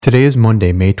Today is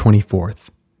Monday, May 24th.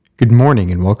 Good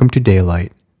morning and welcome to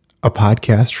Daylight, a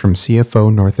podcast from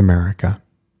CFO North America.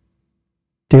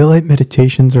 Daylight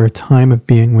meditations are a time of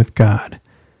being with God.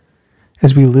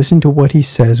 As we listen to what He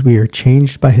says, we are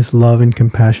changed by His love and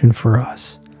compassion for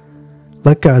us.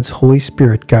 Let God's Holy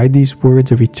Spirit guide these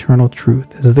words of eternal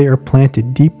truth as they are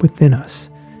planted deep within us,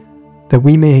 that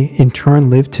we may in turn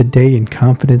live today in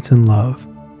confidence and love.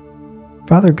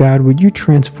 Father God, would you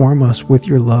transform us with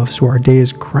your love so our day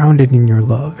is grounded in your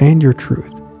love and your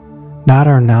truth, not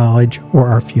our knowledge or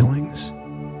our feelings.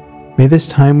 May this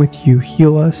time with you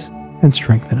heal us and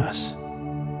strengthen us.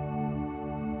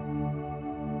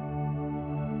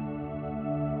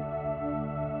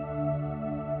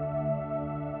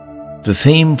 The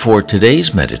theme for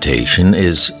today's meditation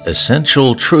is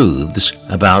Essential Truths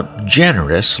About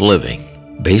Generous Living,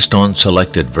 based on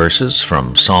selected verses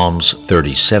from Psalms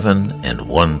 37 and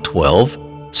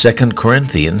 112, 2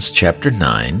 Corinthians chapter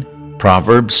 9,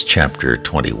 Proverbs chapter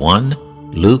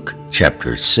 21, Luke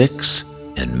chapter 6,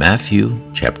 and Matthew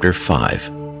chapter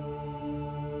 5.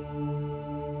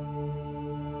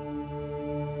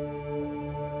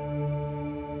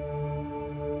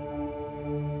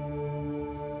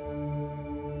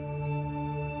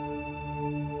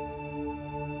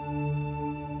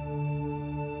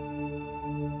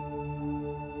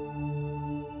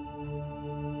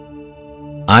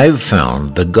 I've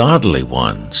found the godly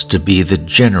ones to be the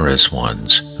generous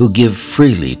ones who give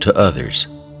freely to others.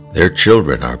 Their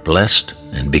children are blessed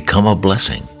and become a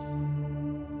blessing.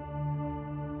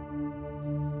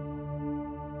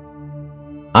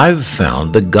 I've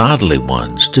found the godly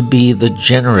ones to be the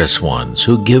generous ones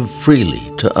who give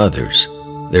freely to others.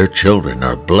 Their children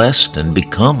are blessed and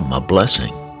become a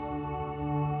blessing.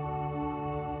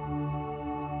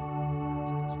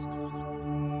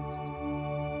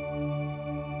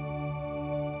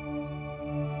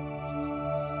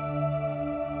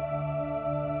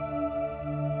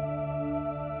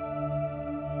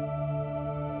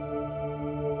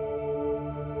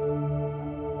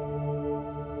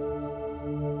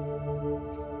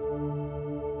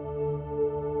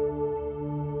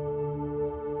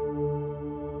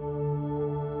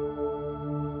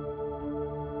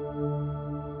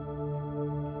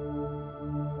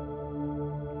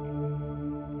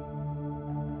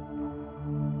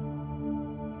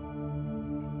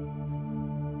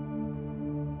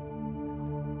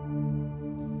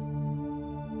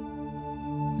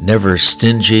 Never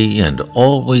stingy and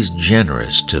always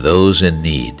generous to those in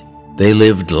need, they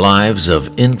lived lives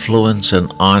of influence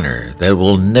and honor that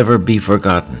will never be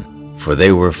forgotten, for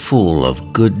they were full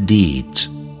of good deeds.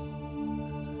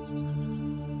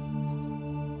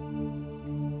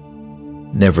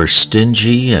 Never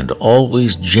stingy and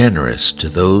always generous to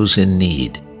those in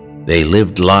need, they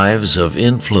lived lives of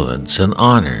influence and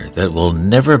honor that will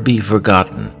never be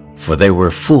forgotten, for they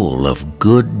were full of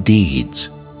good deeds.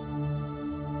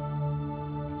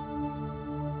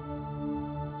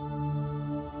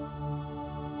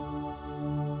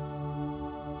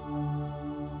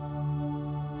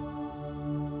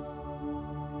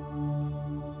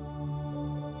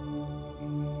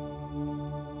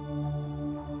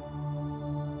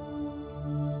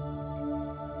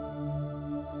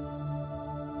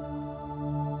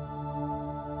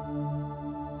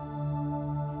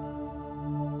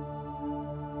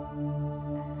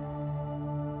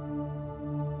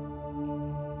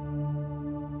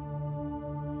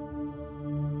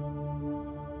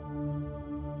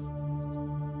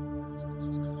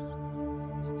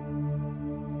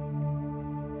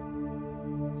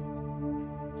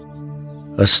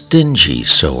 A stingy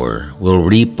sower will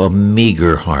reap a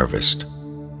meager harvest,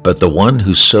 but the one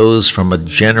who sows from a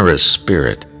generous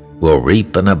spirit will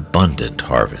reap an abundant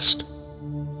harvest.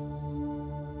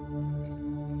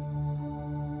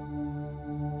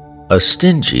 A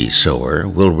stingy sower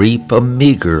will reap a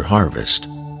meager harvest,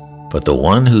 but the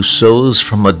one who sows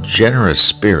from a generous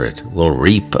spirit will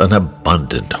reap an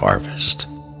abundant harvest.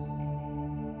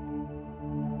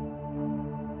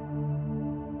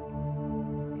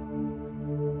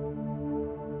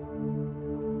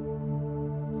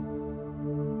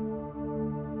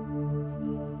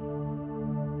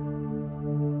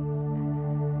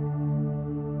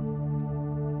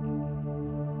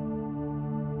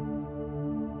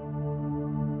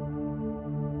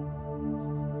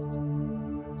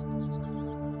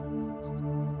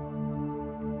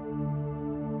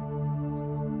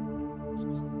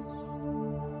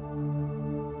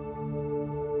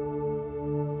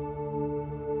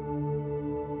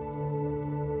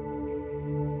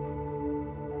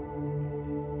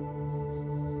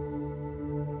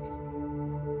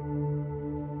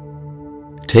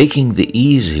 Taking the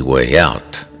easy way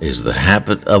out is the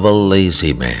habit of a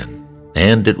lazy man,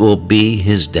 and it will be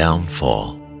his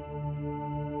downfall.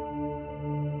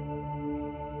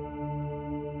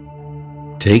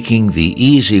 Taking the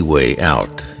easy way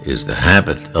out is the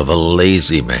habit of a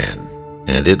lazy man,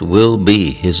 and it will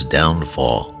be his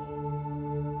downfall.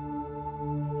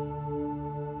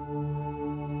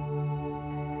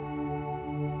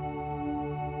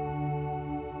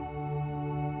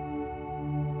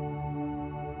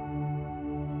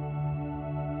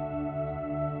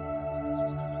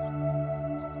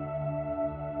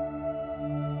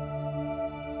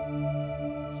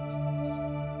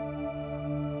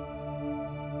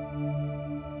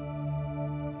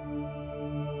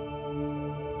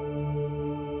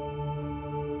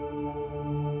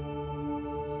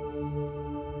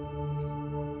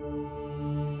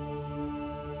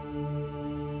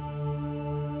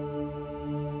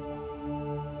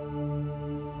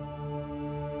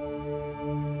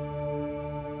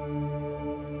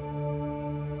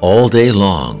 All day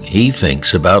long he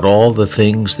thinks about all the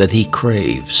things that he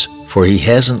craves, for he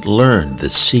hasn't learned the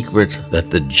secret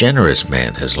that the generous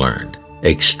man has learned.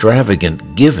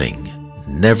 Extravagant giving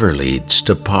never leads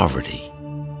to poverty.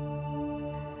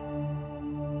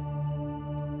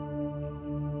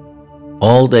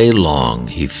 All day long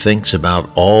he thinks about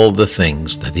all the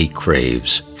things that he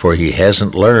craves, for he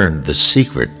hasn't learned the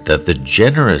secret that the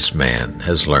generous man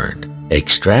has learned.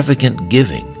 Extravagant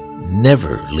giving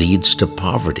never leads to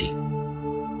poverty.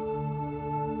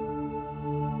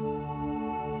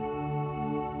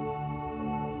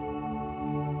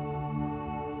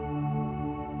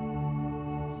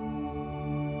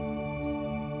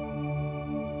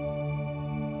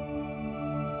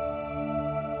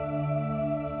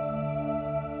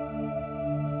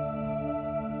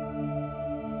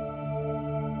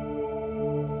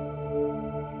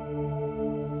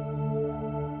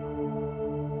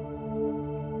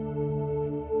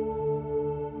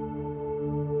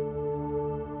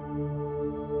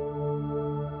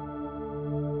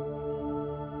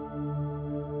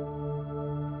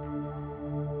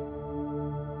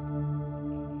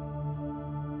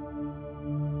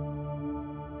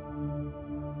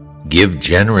 Give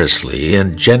generously,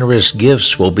 and generous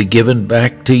gifts will be given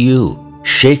back to you,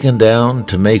 shaken down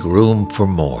to make room for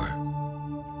more.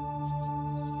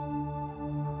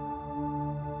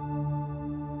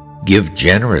 Give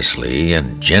generously,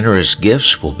 and generous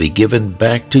gifts will be given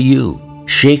back to you,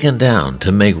 shaken down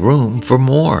to make room for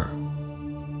more.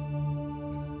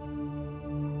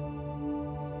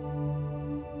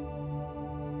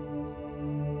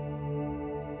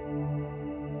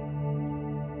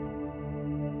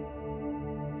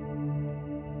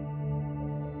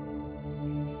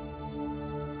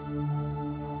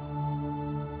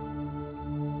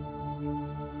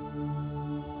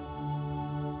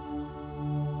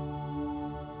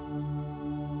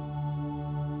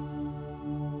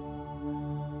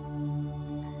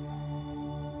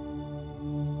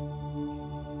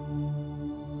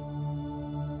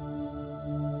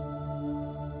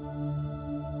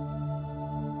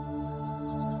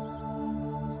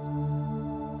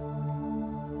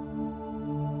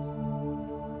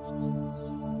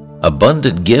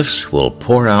 Abundant gifts will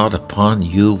pour out upon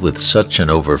you with such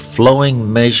an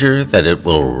overflowing measure that it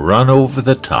will run over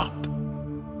the top.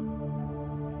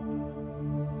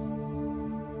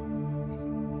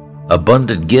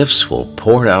 Abundant gifts will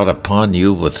pour out upon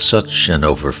you with such an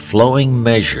overflowing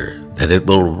measure that it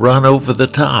will run over the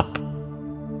top.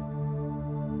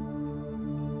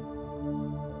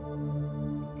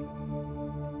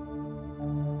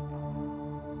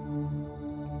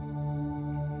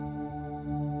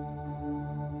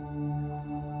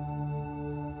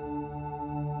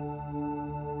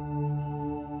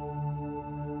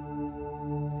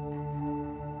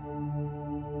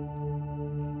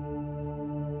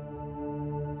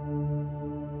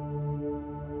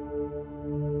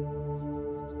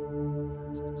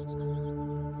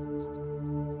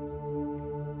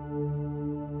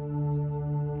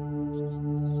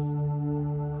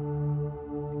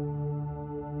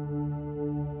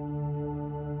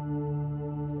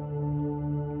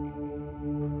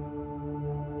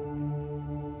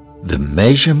 The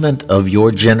measurement of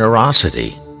your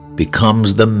generosity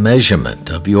becomes the measurement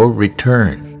of your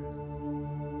return.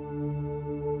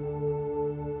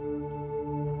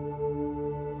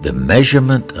 The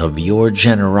measurement of your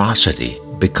generosity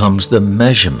becomes the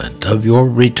measurement of your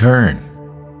return.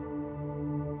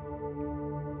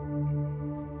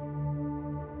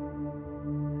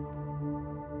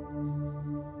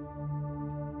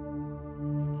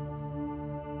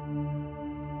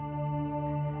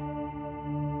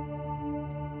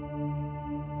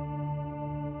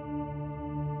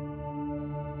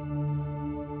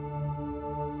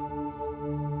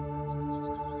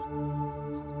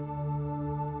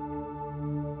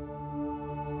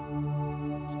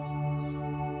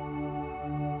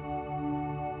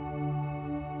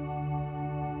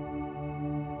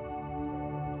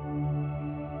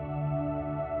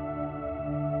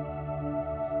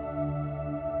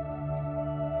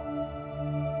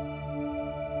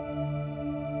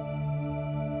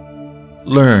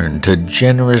 Learn to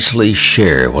generously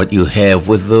share what you have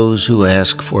with those who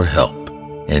ask for help,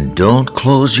 and don't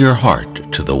close your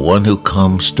heart to the one who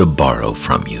comes to borrow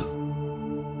from you.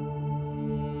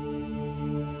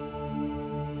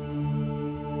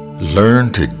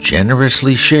 Learn to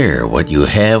generously share what you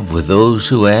have with those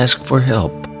who ask for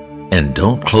help, and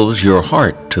don't close your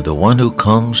heart to the one who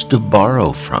comes to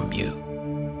borrow from you.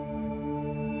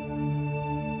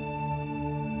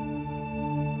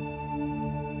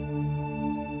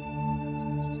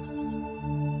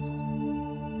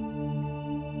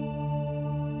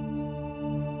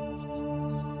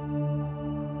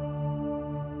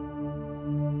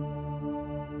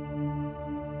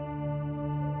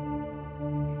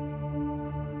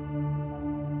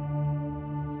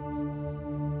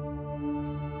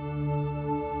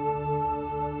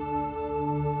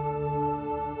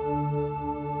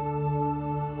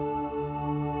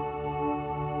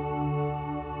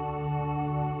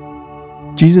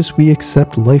 Jesus, we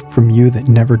accept life from you that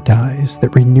never dies,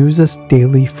 that renews us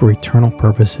daily for eternal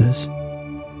purposes.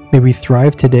 May we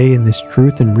thrive today in this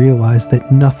truth and realize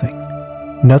that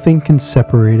nothing can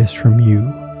separate us from you,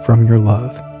 from your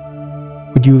love.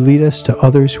 Would you lead us to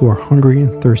others who are hungry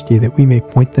and thirsty, that we may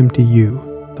point them to you,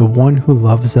 the one who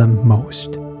loves them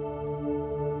most.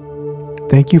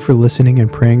 Thank you for listening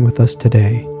and praying with us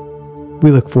today. We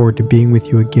look forward to being with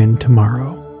you again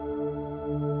tomorrow.